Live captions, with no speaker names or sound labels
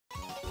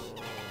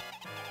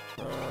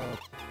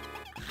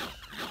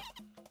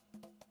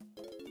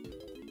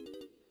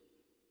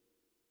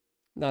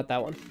Not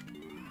that one.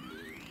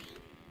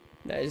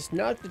 That is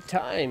not the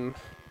time.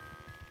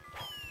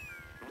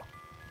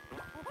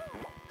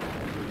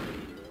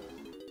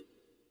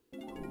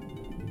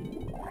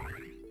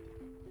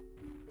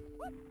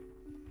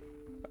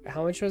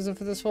 How much was it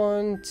for this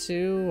one?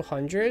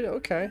 200?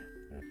 Okay.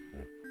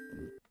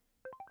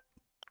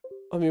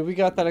 I mean, we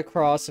got that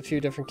across a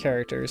few different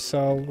characters,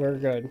 so we're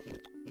good.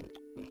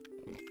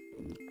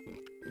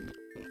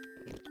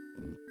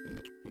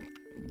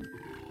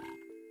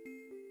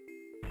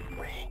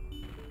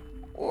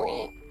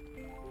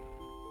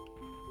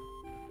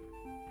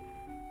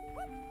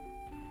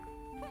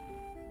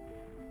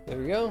 There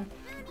we go.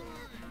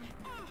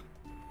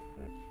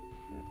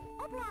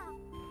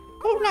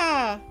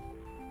 Hola!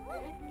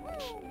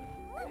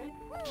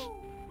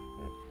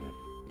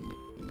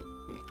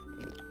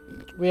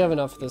 We have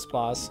enough for this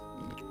boss.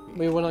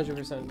 We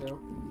 100% do.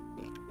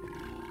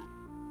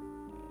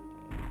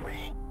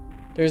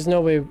 There's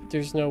no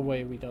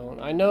way we don't.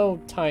 I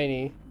know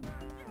Tiny.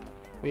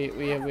 We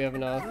have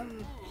enough.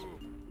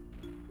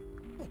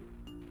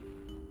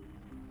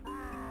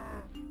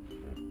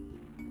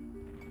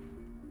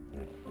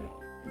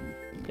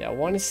 Yeah, I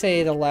want to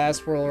say the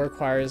last world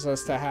requires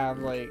us to have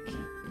like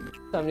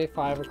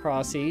 75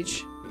 across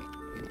each.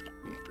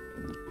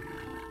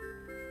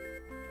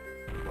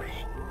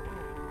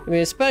 I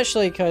mean,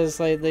 especially because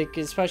like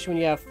especially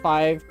when you have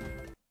five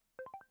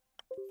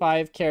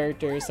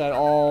characters that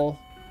all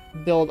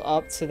build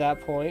up to that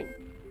point.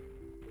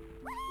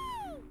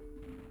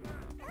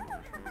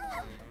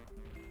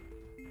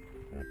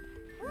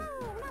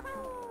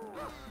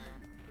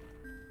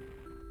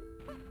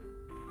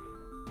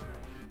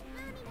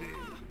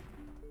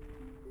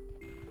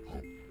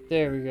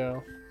 There we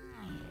go.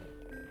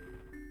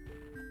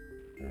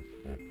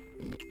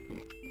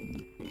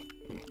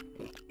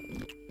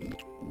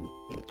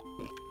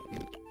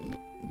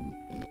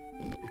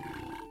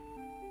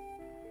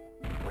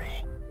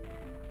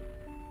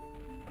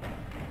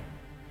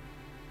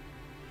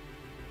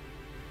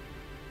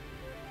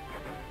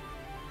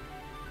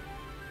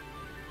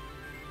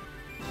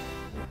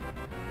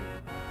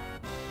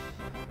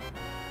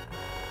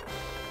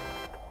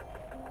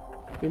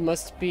 We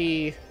must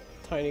be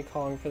Tiny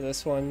Kong for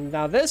this one.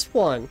 Now this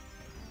one,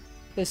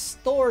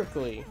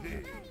 historically,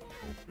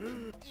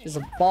 is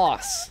a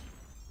boss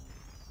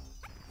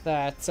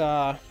that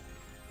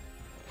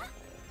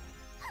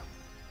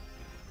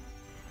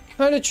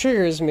kind of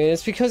triggers me.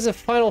 It's because of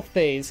final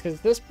phase,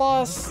 because this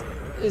boss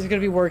is going to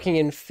be working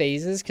in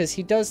phases because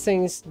he does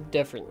things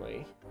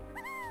differently.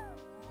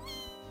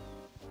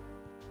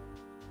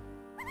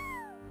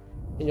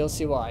 And you'll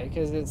see why,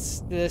 because it's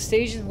the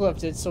stage is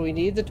lifted, so we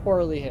need the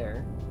twirly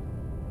hair.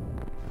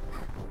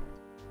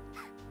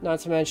 Not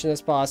to mention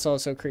this boss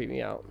also creeped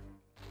me out.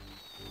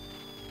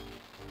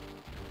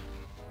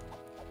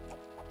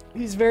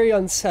 He's very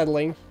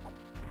unsettling.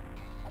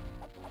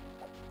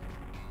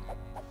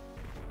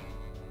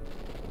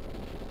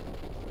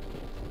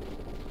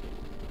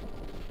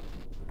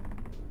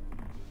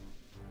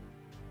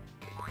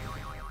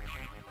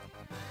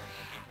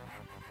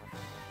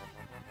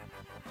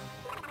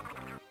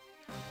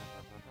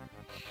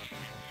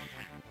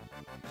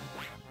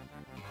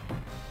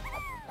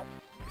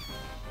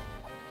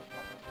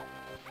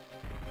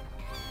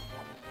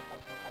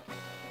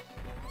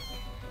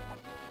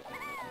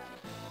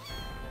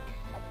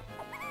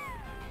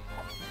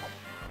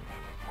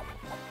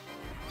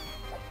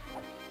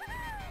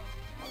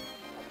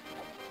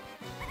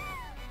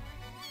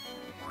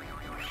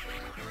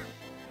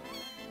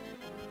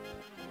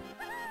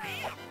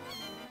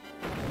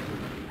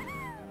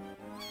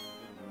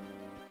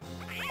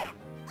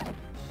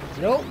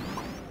 Nope.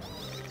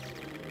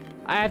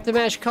 I have to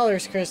match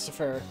colors,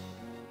 Christopher.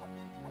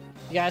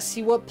 You gotta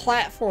see what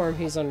platform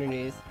he's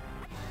underneath.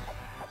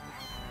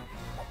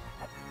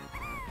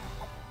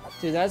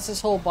 Dude, that's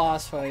this whole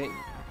boss fight.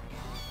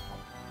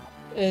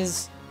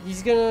 He's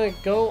gonna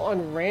go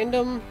on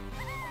random.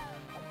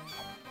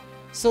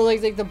 So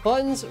like the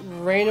buttons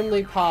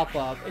randomly pop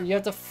up, and you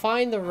have to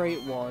find the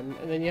right one,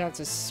 and then you have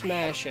to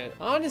smash it.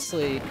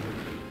 Honestly,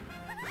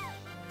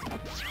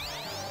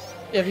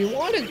 if you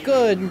want a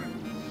good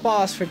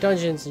boss for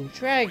Dungeons and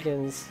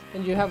Dragons,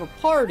 and you have a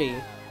party,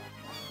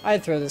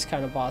 I'd throw this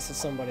kind of boss at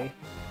somebody.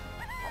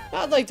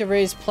 I'd like to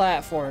raise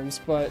platforms,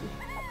 but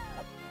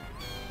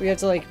we have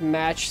to like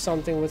match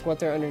something with what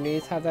they're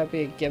underneath, have that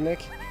be a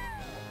gimmick.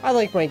 I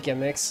like my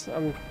gimmicks.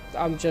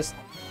 I'm just,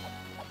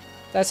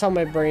 that's how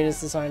my brain is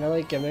designed. I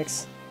like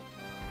gimmicks.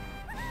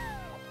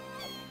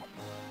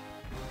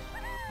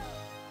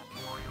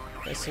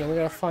 Okay, so I'm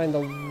gonna find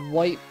the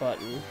white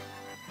button.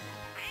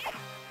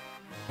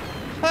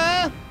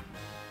 Ah!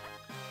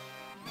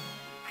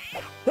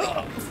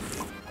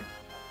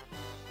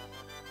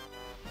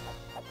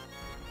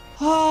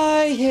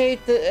 I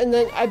hate the, and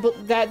then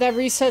that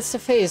resets the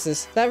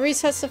phases. That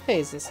resets the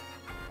phases.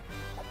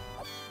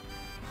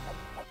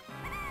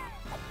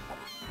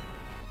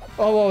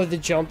 Oh, the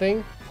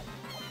jumping?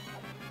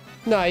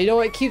 No, you know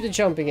what? Keep the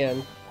jumping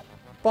in.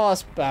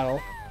 boss battle.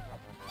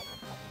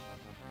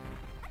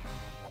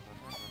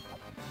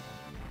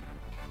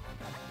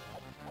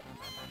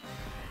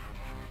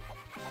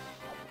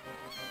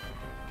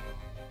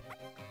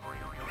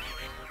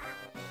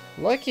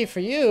 Lucky for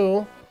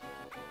you.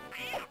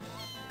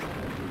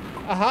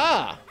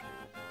 Aha!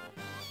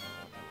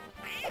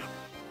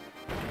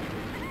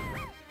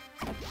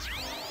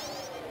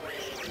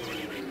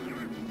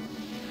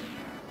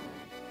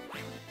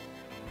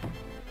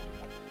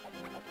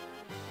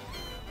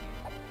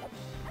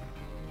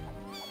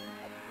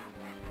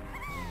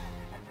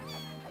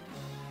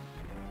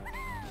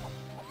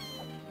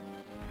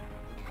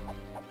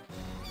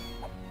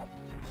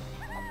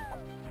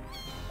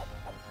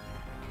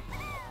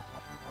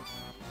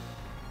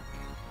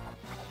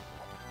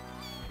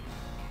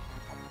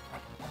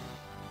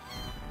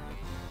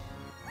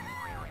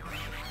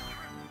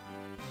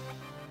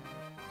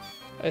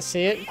 I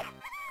see it.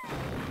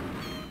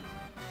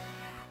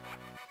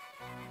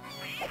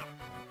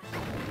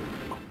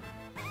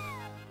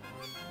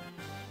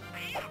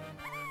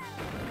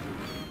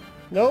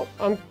 Nope,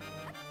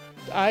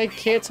 I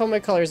can't tell my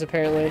colors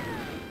apparently.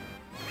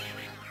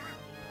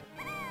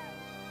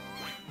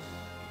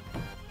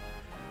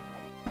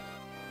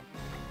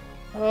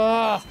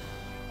 Ah.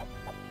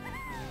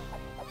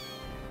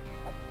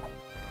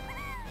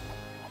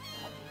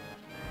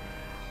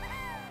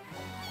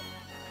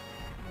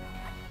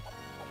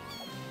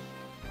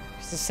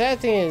 The sad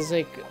thing is,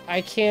 like,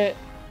 I can't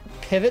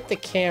pivot the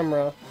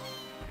camera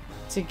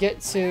to get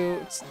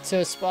to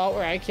a spot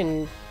where I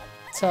can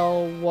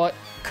tell what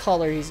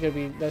color he's gonna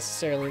be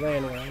necessarily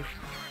landing on.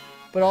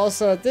 But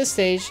also at this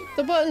stage,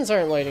 the buttons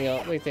aren't lighting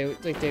up like they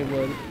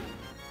would.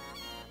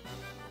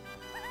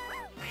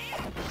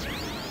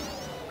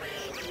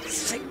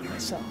 Sick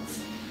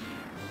yourself.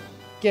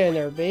 Get in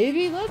there,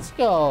 baby. Let's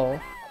go.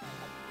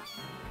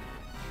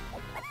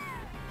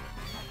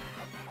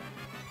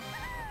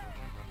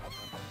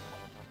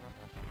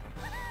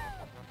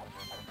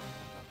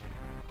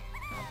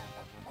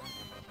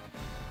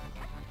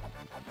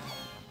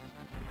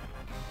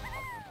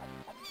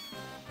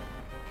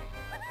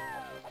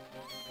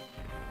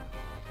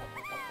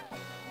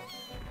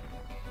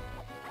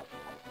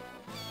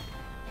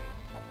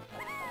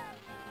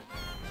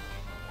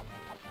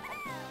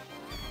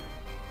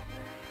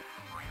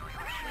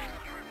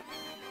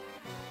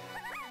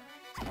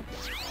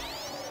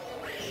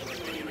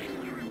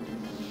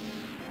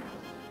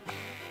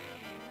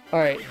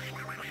 Alright.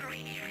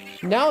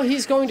 Now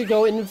he's going to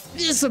go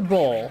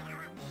invisible!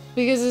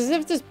 Because as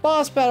if this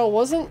boss battle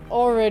wasn't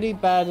already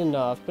bad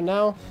enough, but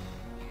now...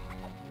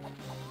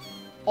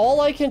 all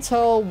I can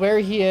tell where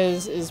he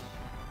is...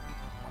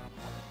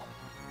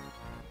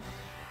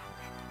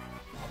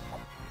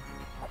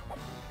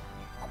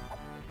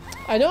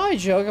 I know I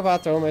joke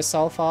about throwing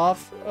myself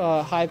off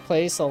high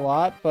place a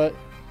lot, but...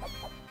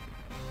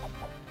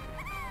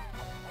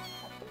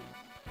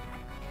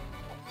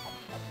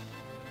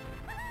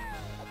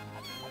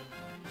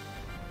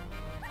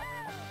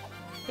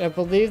 I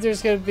believe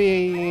there's going to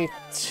be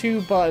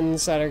 2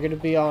 buttons that are going to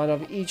be on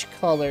of each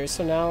color,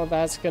 so now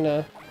that's going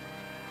to...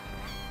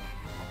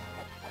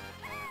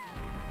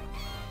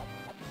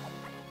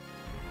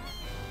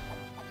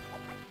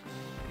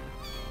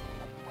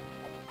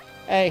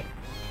 Hey.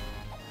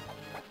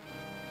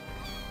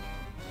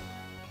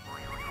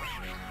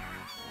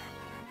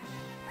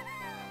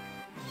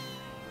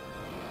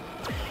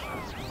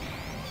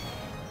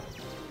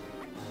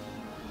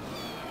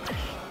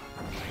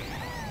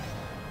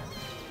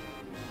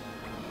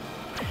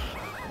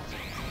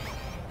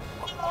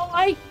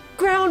 I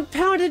ground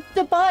pounded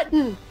the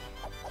button!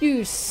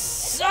 You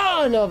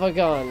son of a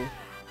gun!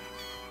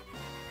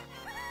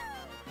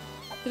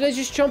 Did I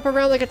just jump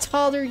around like a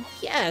toddler?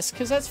 Yes,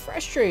 because that's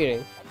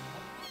frustrating.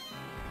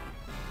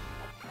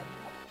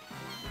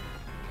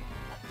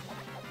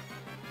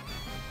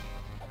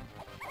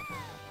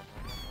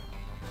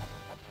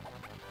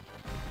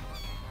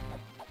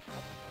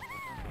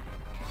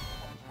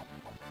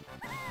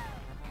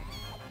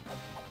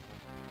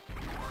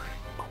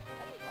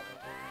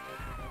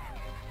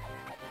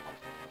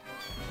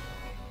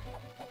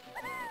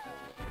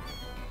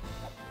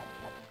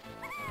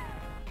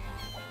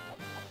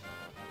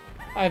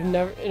 I've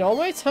never, in all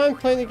my time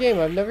playing the game,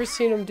 I've never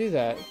seen him do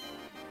that.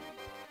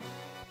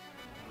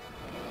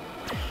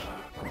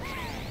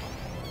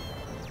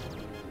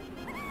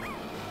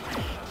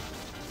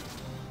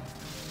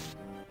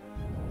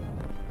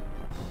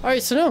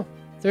 Alright, so no.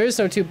 There is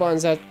no 2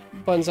 buttons that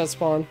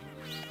spawn.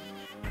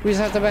 We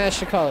just have to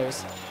match the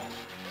colors.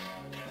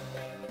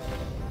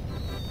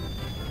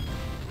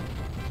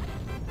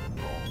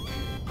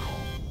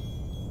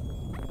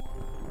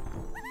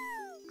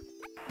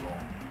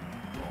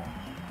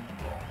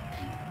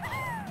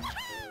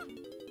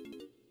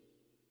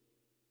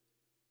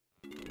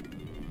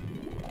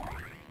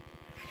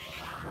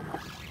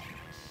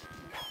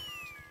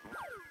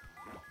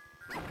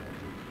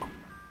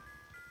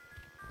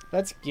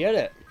 Let's get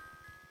it.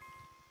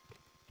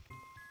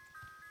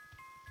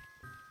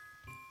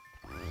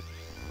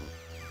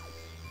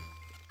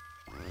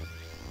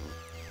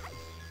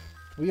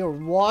 We are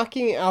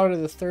walking out of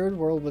the third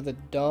world with a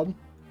dub.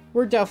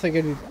 We're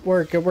definitely gonna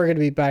we're gonna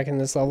be back in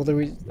this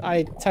level.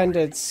 I tend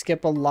to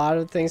skip a lot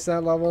of things in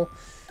that level,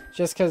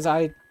 just because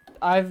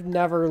I've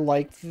never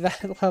liked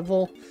that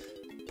level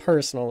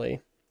personally.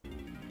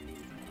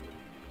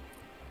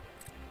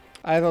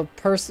 I have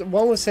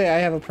one would say I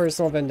have a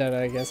personal vendetta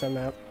against that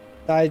map.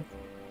 I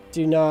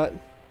do not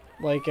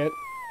like it.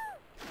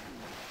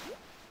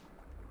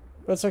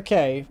 But it's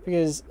okay,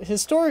 because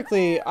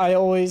historically I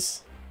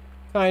always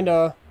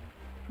kinda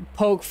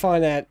poke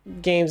fun at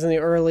games in the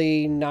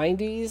early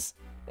 90s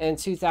and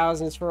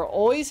 2000s for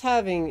always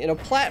having, in a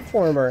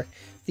platformer,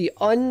 the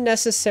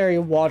unnecessary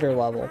water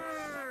level.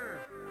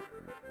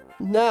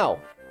 Now,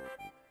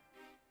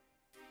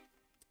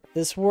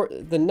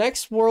 the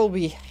next world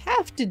we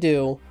have to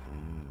do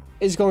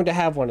is going to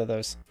have one of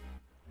those.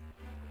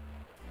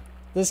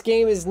 This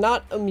game is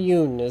not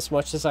immune, as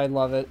much as I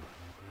love it,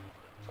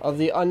 of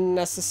the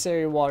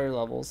unnecessary water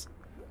levels.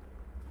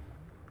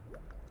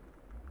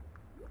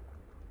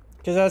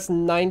 Because that's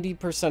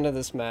 90% of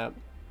this map.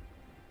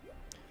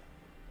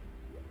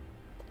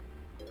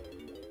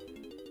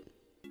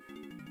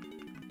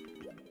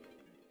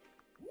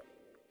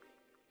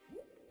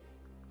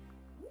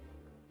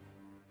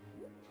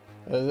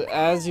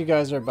 As you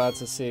guys are about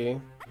to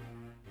see.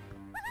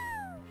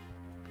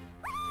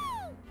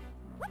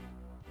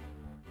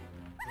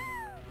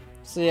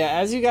 So yeah,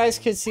 as you guys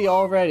can see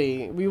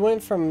already, we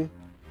went from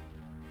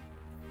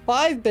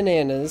 5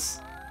 bananas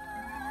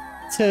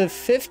to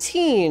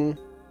 15.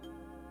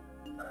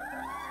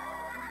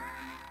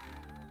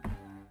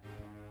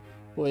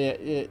 Well,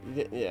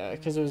 yeah,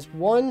 because it was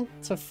 1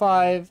 to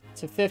 5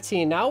 to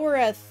 15. Now we're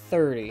at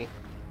 30.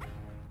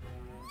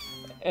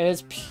 And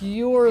it's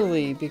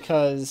purely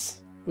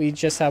because we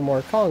just have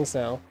more Kongs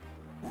now.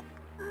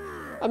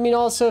 I mean,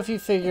 also, if you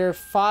figure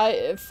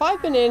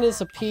five bananas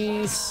a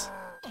piece,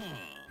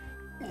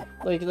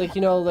 like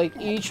you know, like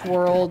each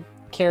world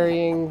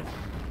carrying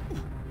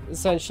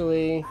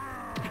essentially,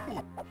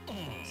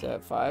 is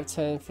that 5,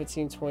 10,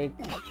 15, 20,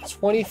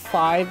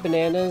 25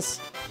 bananas.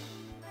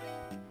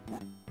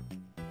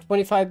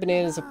 25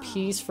 bananas a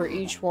piece for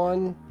each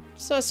one.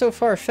 It's not so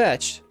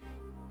far-fetched.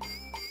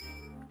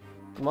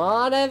 Come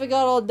on, I haven't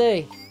got all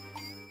day.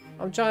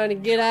 I'm trying to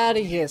get out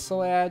of here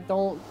so I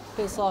don't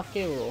piss off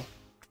Gabriel.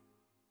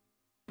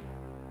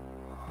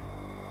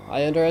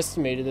 I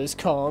underestimated those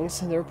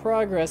Kongs, and their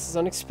progress is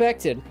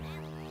unexpected.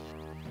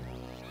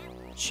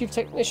 Chief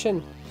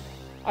Technician,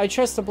 I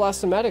trust the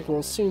Blastomatic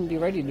will soon be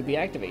ready to be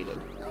activated.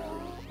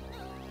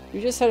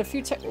 We just had a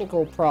few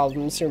technical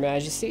problems, Your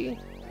Majesty.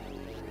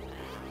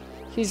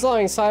 He's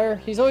lying, sire.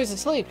 He's always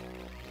asleep.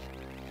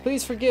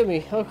 Please forgive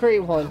me. Oh,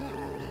 great one.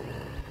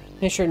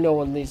 Make sure no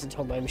one leaves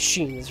until my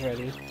machine is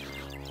ready.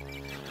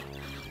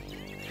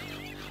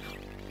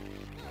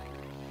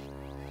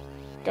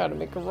 Gotta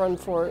make a run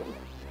for it.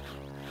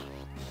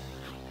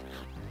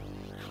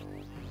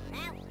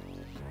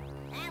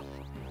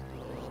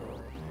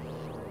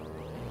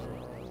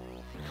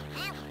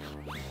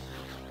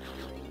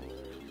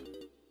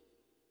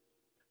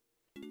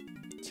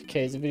 It's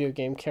okay, he's a video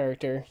game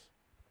character.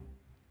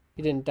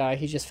 He didn't die,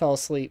 he just fell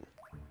asleep.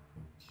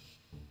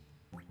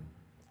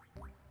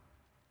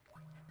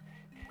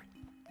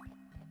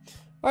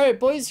 Alright,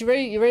 boys, you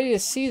ready to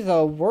see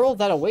the world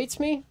that awaits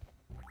me?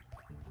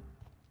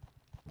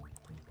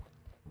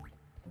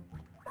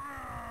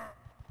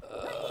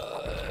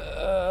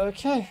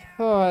 Okay.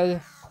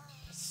 Alright,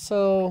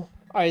 so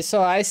I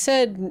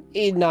said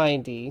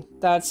 890.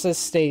 That's a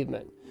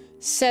statement.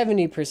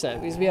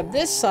 70%, because we have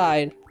this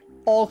side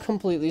all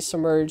completely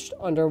submerged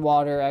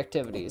underwater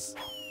activities.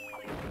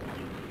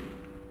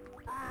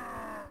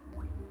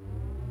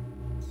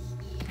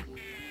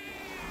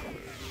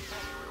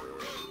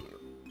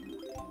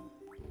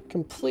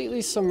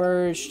 Completely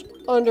submerged,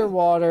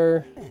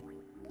 underwater.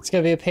 It's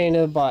gonna be a pain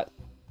in the butt.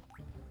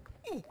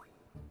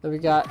 Then we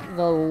got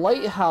the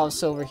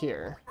lighthouse over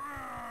here.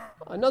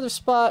 Another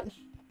spot.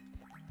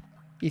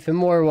 Even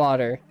more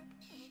water.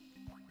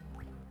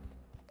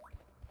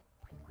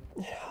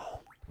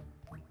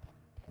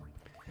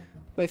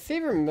 My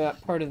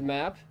favorite part of the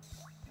map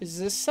is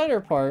this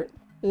center part,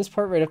 and this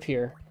part right up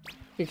here.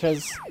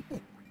 Because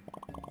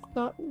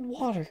not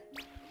water.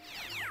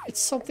 It's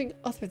something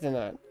other than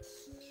that.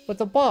 But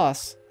the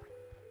boss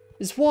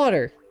is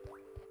water.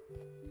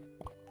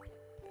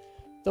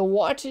 The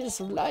water is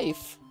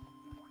life.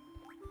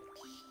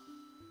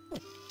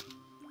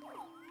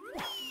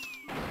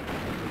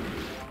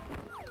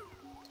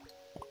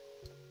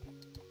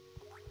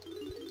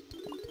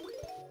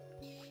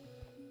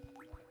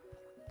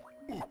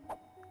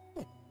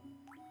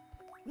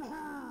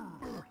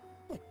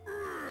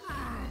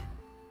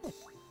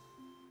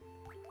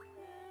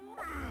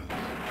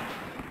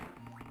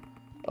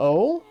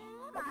 Oh?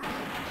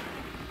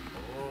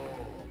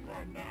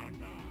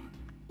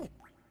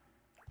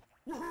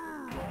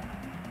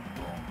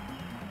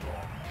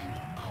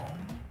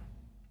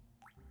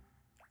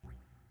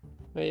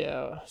 But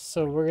yeah,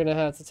 so we're gonna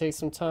have to take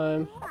some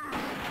time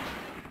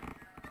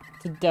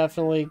to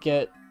definitely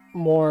get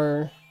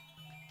more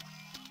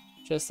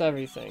Just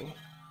everything.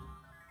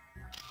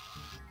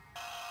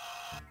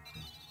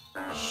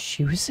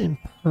 She was in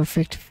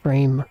perfect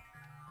frame.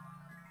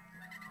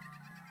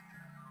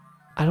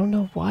 I don't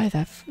know why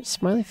that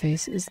smiley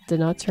face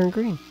did not turn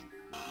green.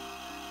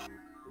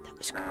 That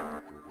was great.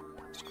 That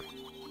was great.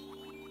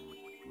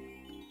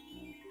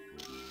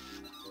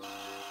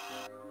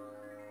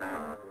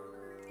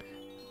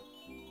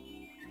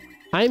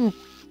 I'm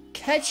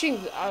catching.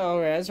 Oh,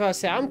 I was about to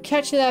say, I'm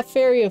catching that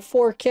fairy in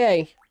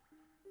 4K.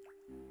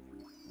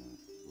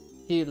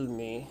 Heal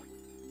me.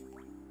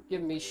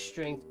 Give me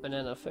strength,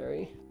 banana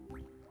fairy.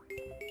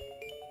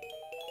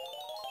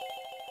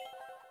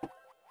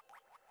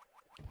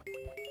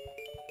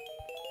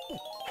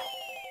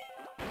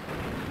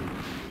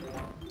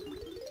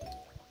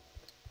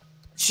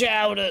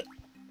 Shout it!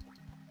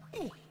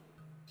 Good,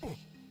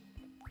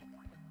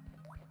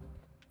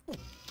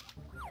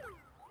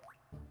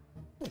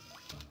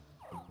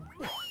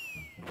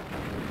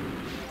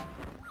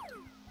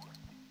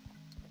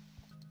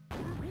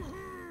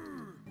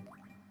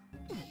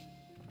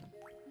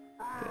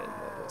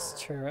 let's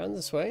turn around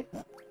this way.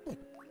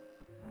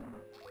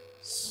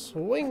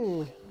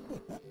 Swing!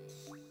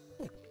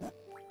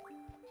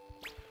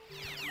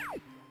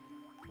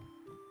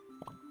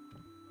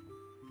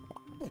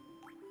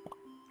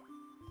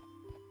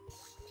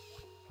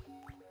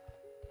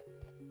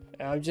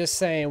 I'm just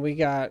saying, we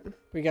got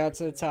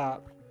to the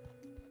top.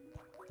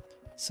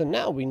 So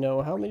now we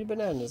know how many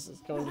bananas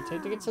it's going to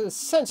take to get to the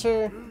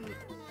center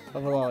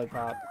of a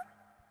lollipop.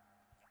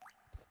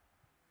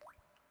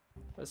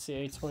 Let's see,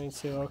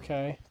 822,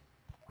 okay.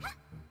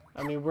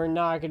 I mean, we're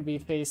not going to be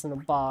facing a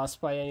boss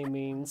by any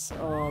means.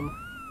 You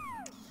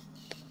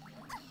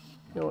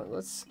know what,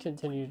 let's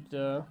continue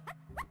to...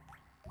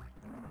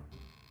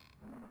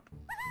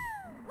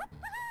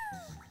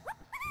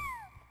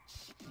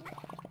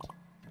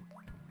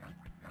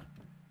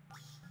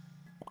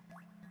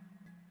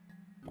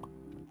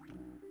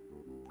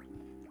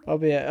 Oh,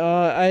 but yeah,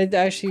 I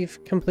actually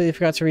completely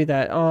forgot to read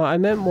that. I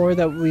meant more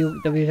that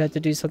we had to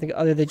do something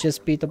other than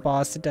just beat the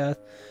boss to death.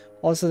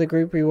 Also, the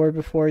group reward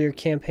before your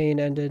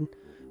campaign ended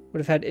would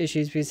have had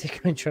issues because they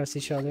couldn't trust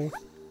each other.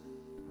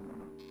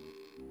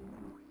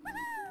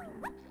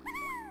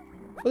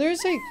 Well,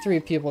 there's like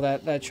 3 people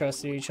that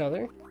trusted each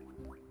other.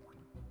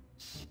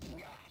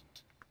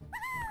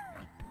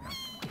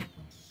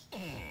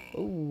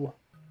 Ooh.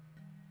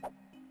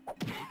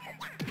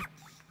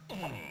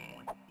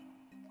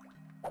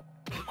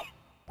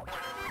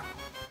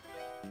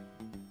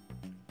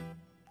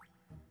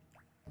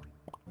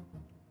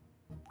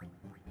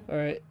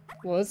 Alright,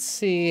 well, let's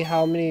see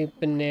how many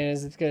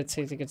bananas it's gonna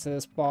take to get to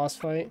this boss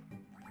fight.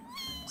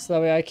 So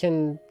that way I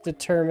can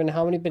determine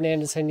how many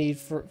bananas I need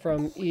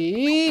from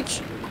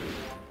each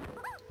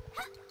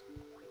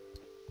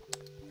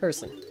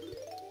person.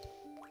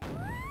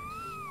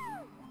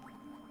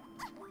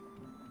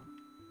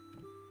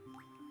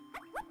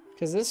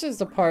 Because this is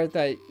the part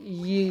that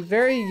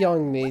very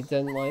young me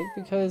didn't like,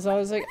 because I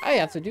was like, I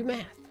have to do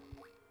math.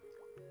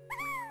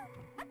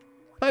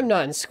 I'm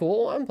not in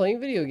school, I'm playing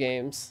video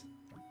games.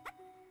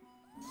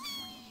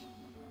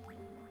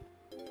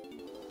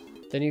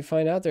 Then you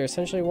find out they're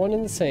essentially one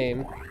and the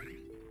same.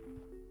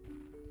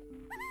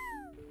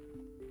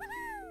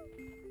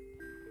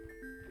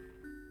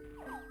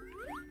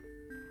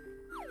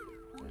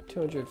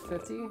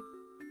 $250?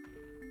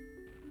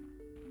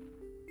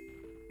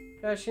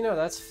 Actually, no,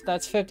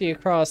 that's 50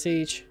 across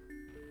each.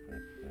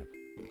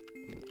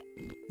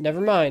 Never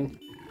mind.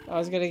 I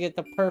was gonna get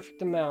the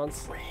perfect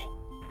amounts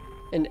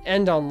and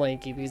end on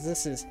Lanky because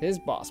this is his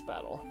boss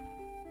battle.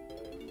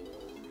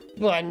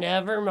 But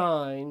never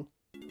mind.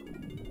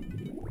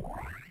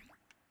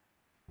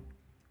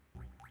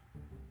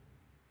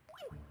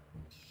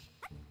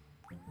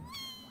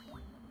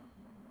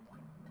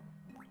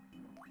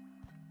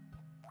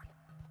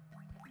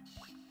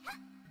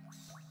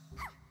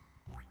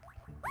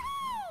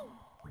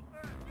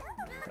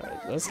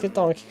 Let's get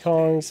Donkey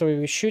Kong so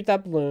we shoot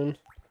that balloon.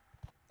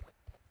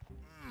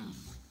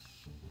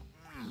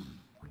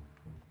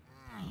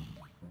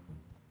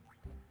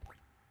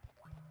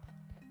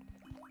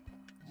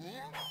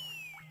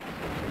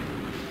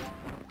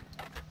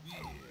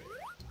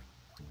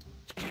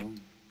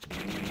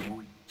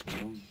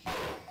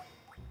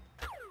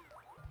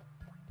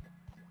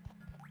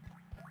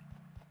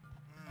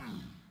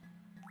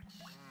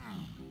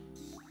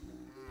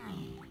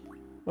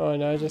 Oh,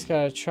 now I just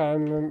gotta try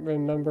and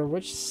remember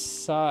which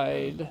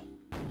side.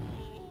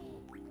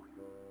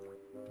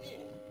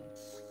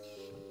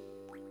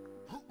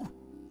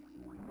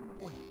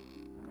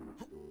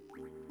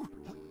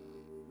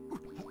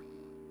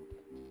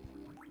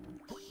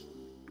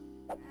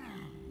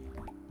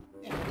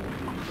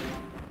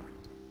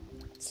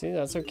 See,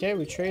 that's okay,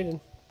 we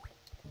traded.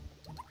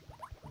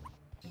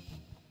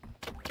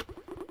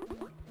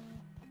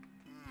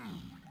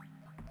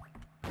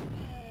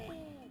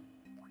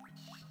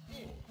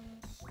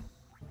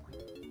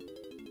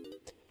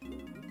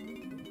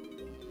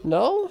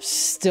 No?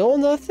 Still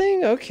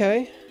nothing?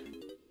 Okay.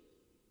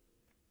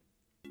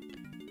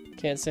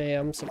 Can't say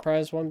I'm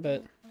surprised one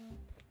bit.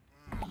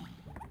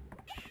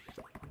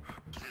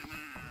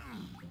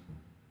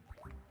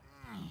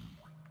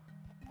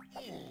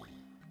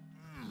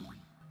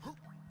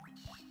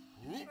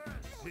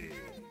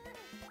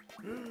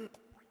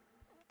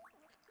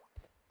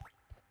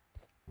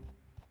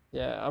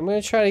 Yeah, I'm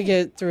gonna try to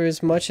get through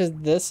as much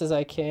of this as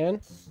I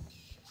can.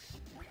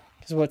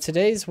 Because what,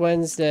 today's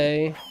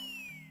Wednesday.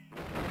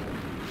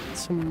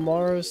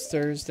 Tomorrow's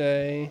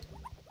Thursday.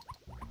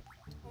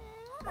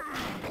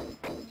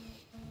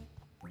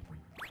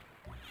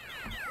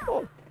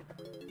 Oh.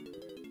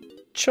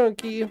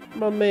 Chunky,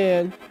 my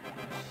man.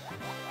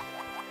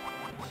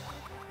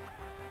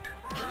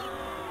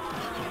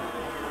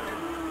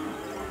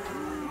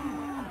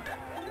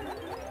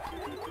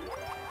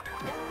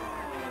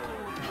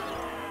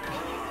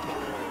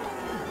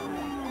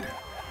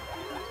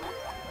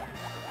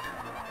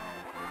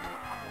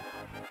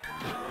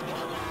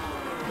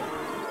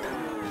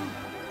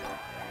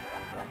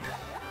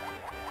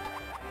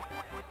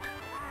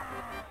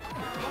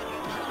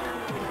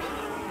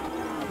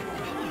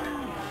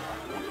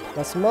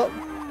 Mess him up.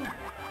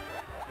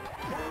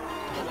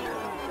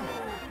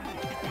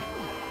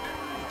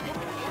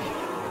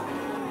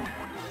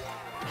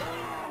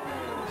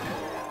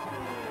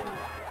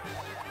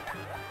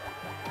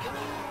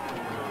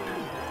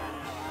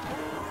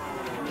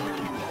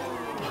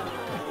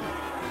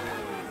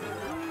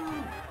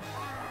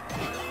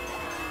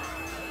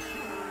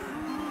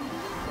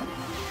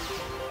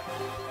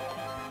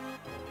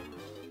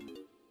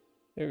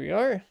 There we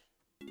are.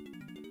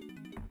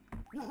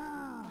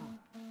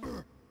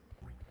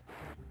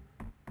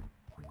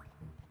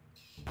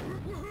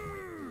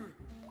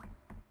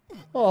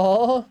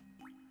 Aww.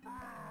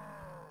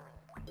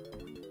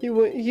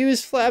 He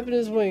was flapping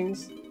his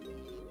wings.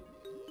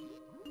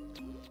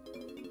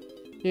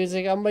 He was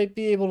like, I might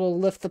be able to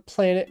lift the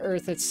planet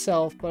Earth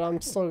itself, but I'm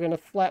still gonna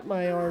flap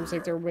my arms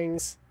like they're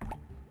wings.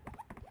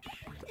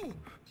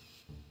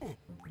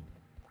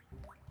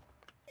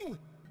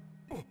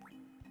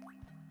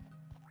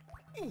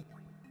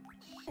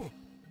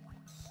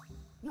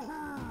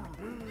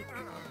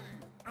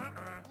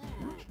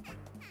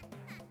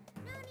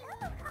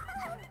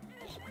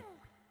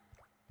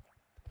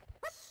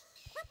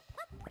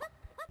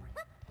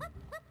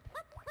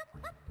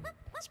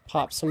 Let's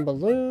pop some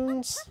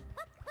balloons.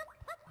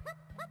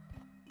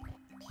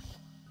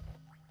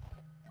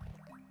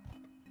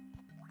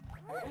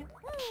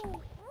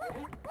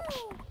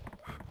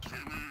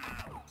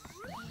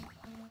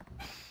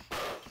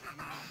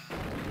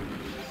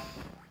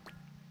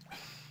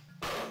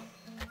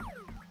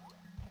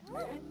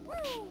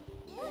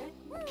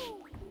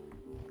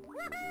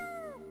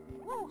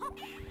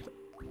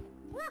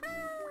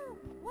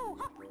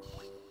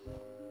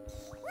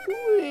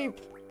 Weep.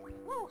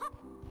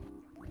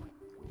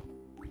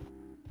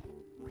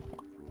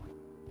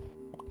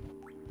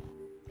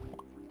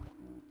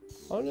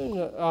 I don't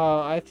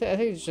know. I think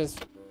it's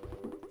just.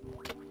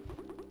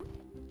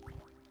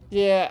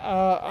 Yeah.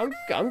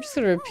 I'm just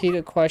gonna repeat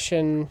a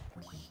question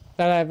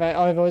that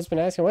I've always been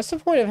asking. What's the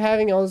point of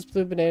having all those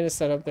blue bananas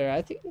set up there?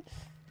 I think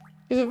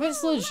because if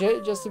it's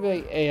legit, just to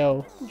be like,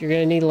 "Ayo, you're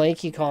gonna need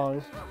Lanky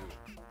Kong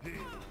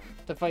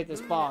to fight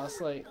this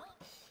boss," like.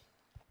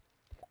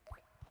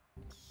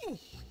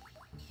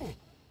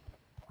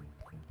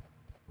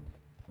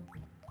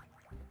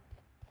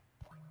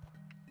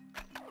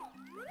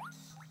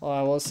 Well,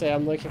 I will say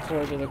I'm looking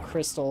forward to the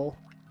Crystal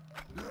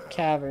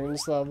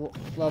Caverns level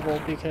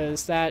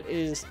because that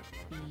is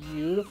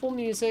beautiful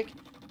music,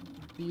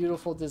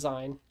 beautiful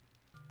design.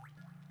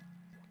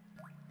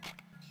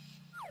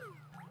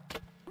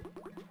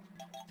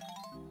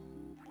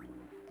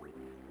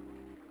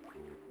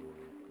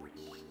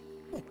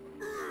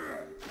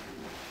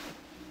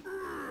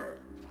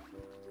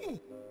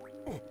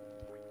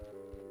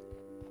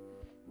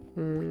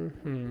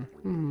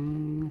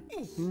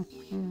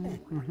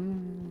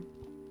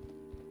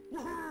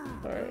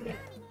 Alright.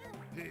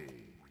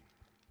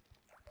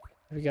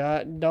 We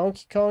got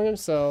Donkey Kong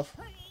himself.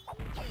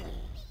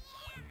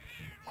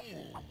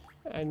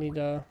 I need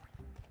to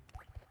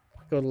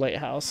go to the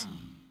lighthouse.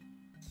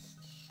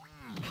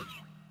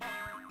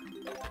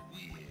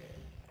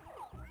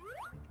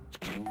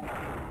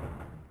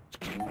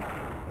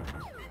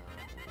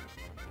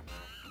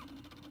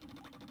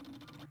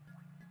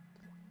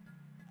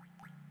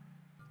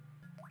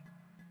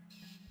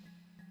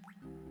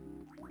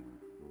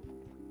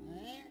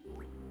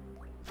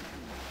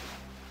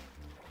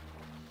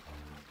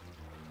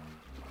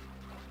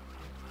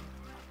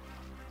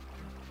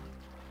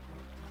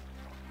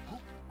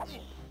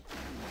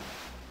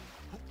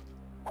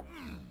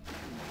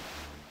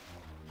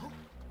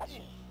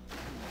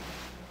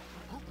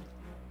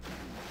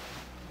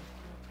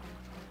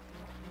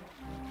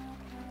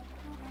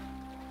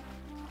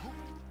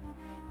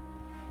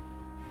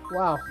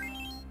 Wow.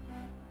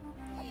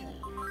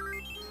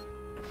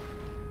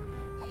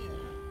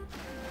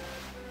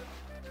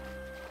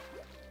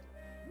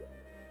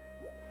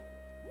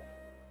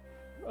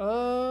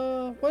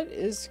 What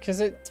is,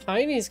 because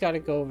Tiny's got to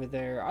go over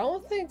there. I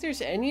don't think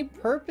there's any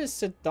purpose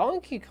to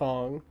Donkey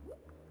Kong.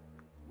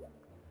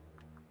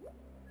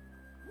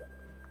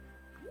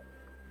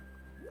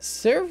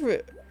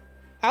 Server,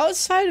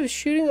 outside of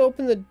shooting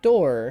open the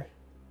door.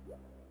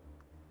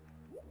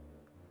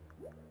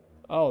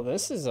 Oh,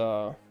 this is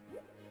a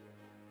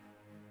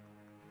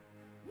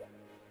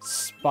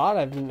spot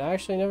I've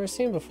actually never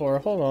seen before.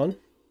 Hold on.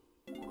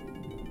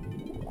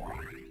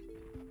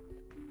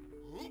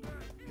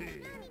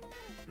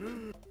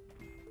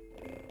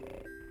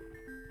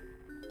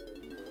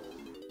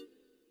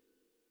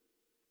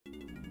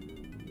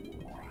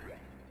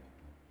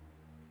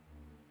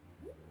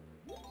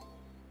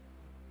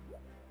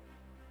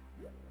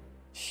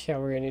 Yeah,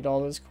 we're gonna need all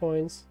those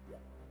coins.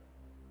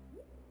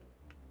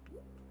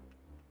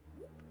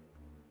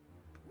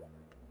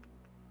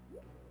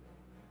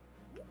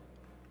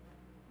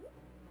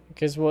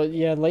 Because, well,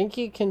 yeah,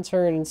 Linky can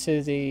turn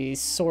into the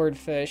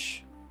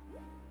swordfish.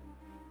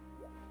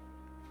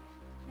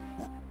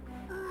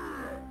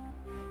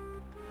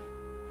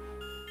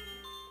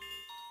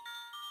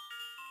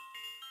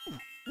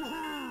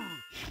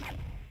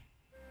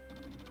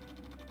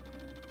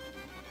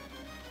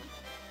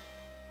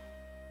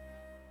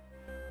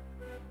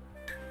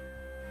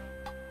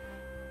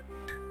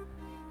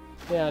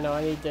 Yeah, no,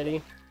 I need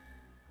Diddy.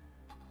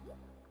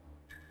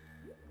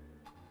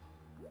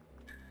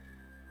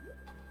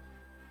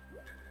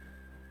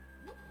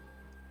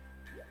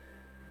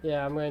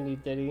 Yeah, I'm gonna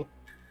need Diddy.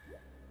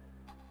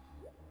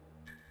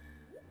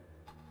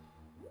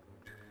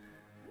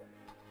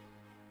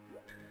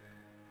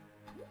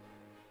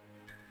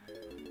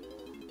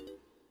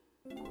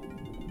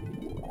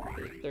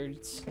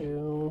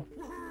 $32.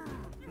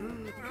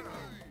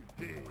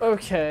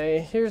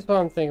 Okay, here's what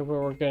I'm thinking what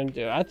we're gonna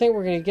do. I think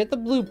we're gonna get the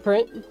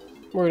blueprint.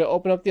 We're gonna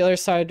open up the other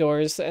side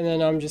doors, and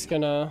then I'm just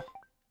gonna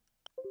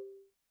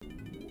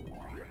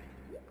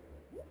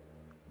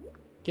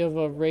give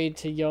a raid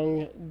to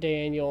young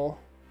Daniel.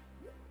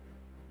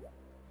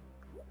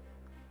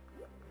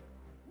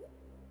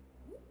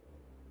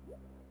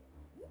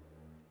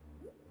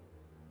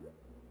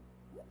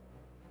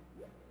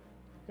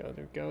 There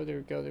we go, there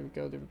we go, there we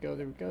go, there we go,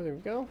 there we go, there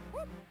we go.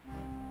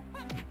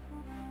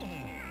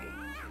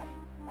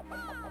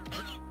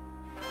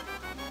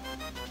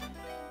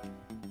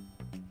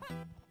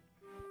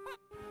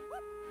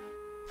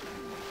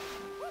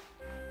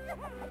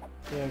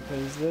 Yeah,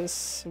 because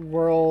this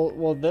world,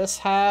 well, this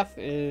half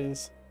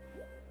is...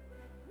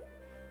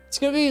 It's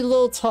gonna be a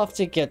little tough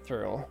to get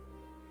through.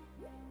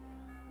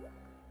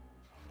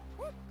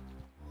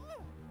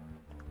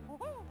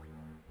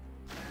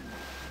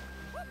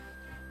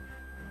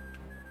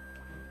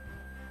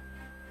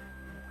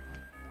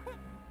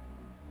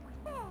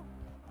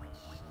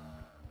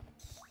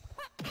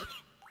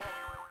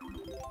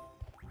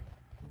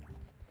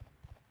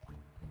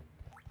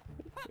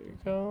 There you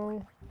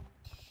go.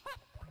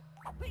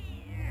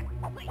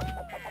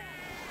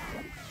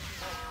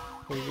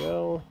 There we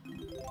go.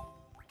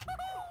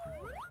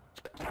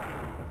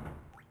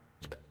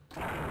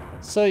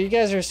 So you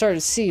guys are starting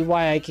to see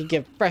why I could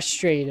get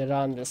frustrated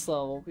on this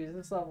level, because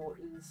this level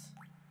is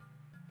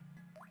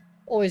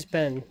always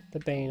been the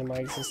bane of my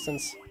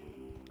existence.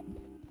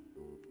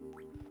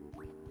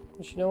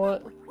 But you know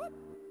what?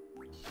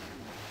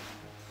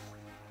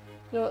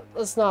 You know what?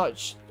 Let's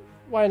not.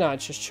 Why not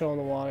just chill in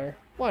the water?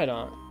 Why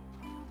not?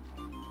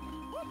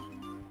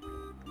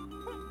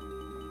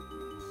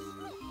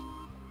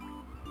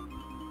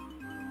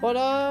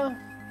 But,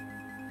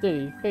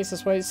 did he face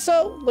this way?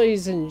 So,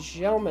 ladies and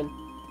gentlemen,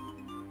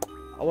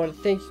 I want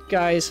to thank you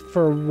guys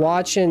for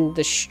watching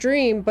the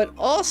stream, but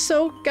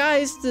also,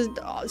 guys,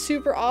 the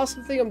super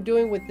awesome thing I'm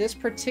doing with this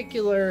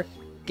particular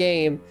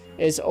game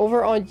is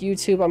over on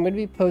YouTube. I'm going to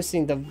be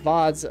posting the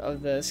VODs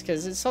of this,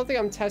 because it's something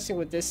I'm testing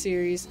with this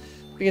series,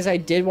 because I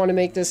did want to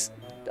make this,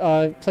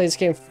 play this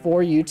game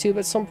for YouTube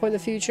at some point in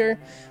the future,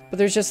 but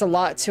there's just a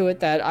lot to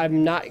it that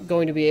I'm not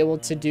going to be able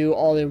to do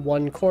all in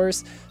one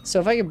course. So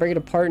if I can break it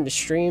apart into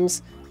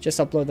streams, just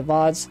upload the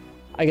VODs,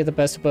 I get the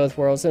best of both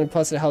worlds, and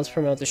plus it helps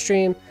promote the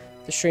stream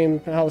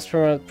helps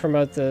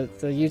promote the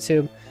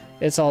YouTube.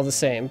 It's all the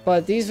same.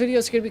 But these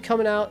videos are going to be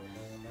coming out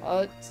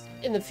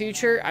in the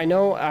future. I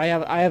know I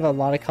have a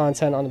lot of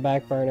content on the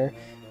back burner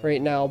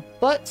right now,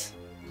 but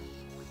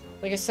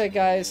like I said,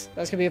 guys,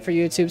 that's gonna be it for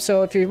YouTube.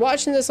 So if you're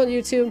watching this on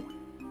YouTube,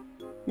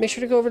 make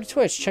sure to go over to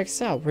Twitch, check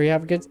us out. We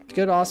have a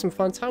good, awesome,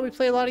 fun time. We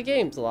play a lot of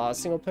games, a lot of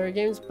single-player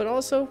games, but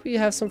also we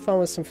have some fun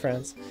with some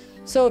friends.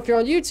 So if you're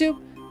on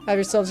YouTube, have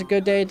yourselves a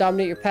good day,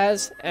 dominate your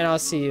paths, and I'll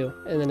see you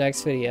in the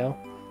next video.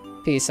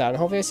 Peace out, and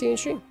hopefully I see you in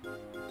stream.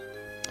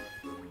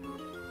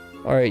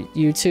 Alright,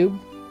 YouTube.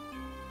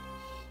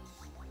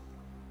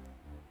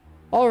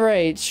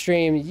 Alright,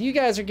 stream, you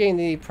guys are getting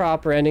the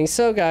proper ending.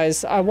 So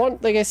guys,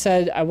 like I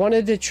said, I want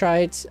to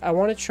try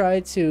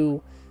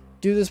to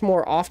do this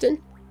more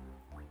often,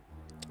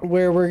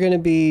 where we're going to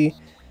be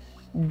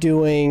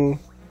doing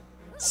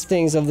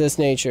things of this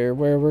nature,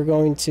 where we're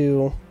going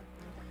to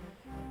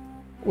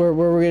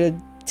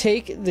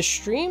take the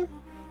stream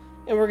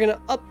and we're going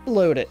to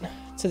upload it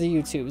to the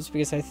YouTubes,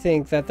 because I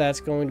think that that's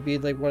going to be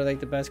like one of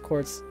the best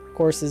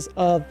courses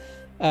of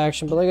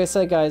action. But like I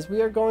said, guys,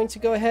 we are going to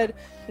go ahead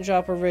and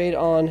drop a raid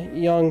on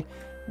young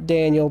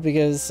Daniel,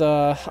 because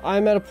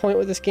I'm at a point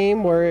with this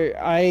game where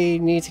I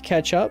need to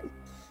catch up,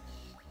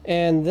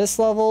 and this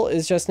level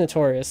is just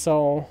notorious.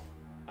 So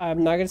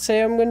I'm not gonna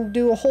say I'm gonna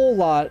do a whole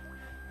lot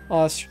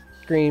off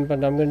screen,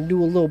 but I'm gonna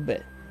do a little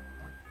bit.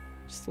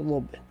 Just a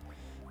little bit.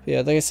 But yeah,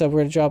 like I said,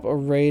 we're going to drop a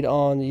raid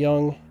on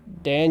young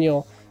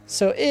Daniel.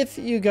 So if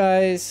you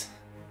guys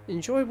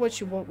enjoyed what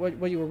you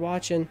were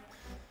watching,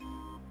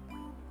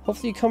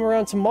 hopefully you come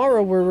around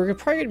tomorrow where we're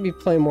probably going to be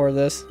playing more of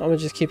this. I'm going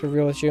to just keep it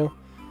real with you.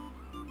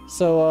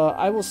 So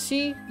I will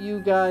see you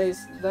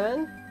guys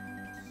then.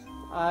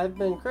 I've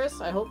been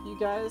Chris. I hope you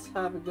guys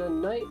have a good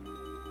night.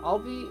 I'll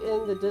be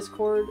in the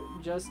Discord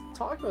just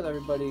talking with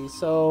everybody.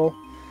 So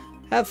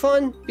have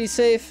fun, be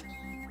safe,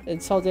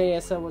 and tell Danny I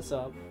said what's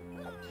up.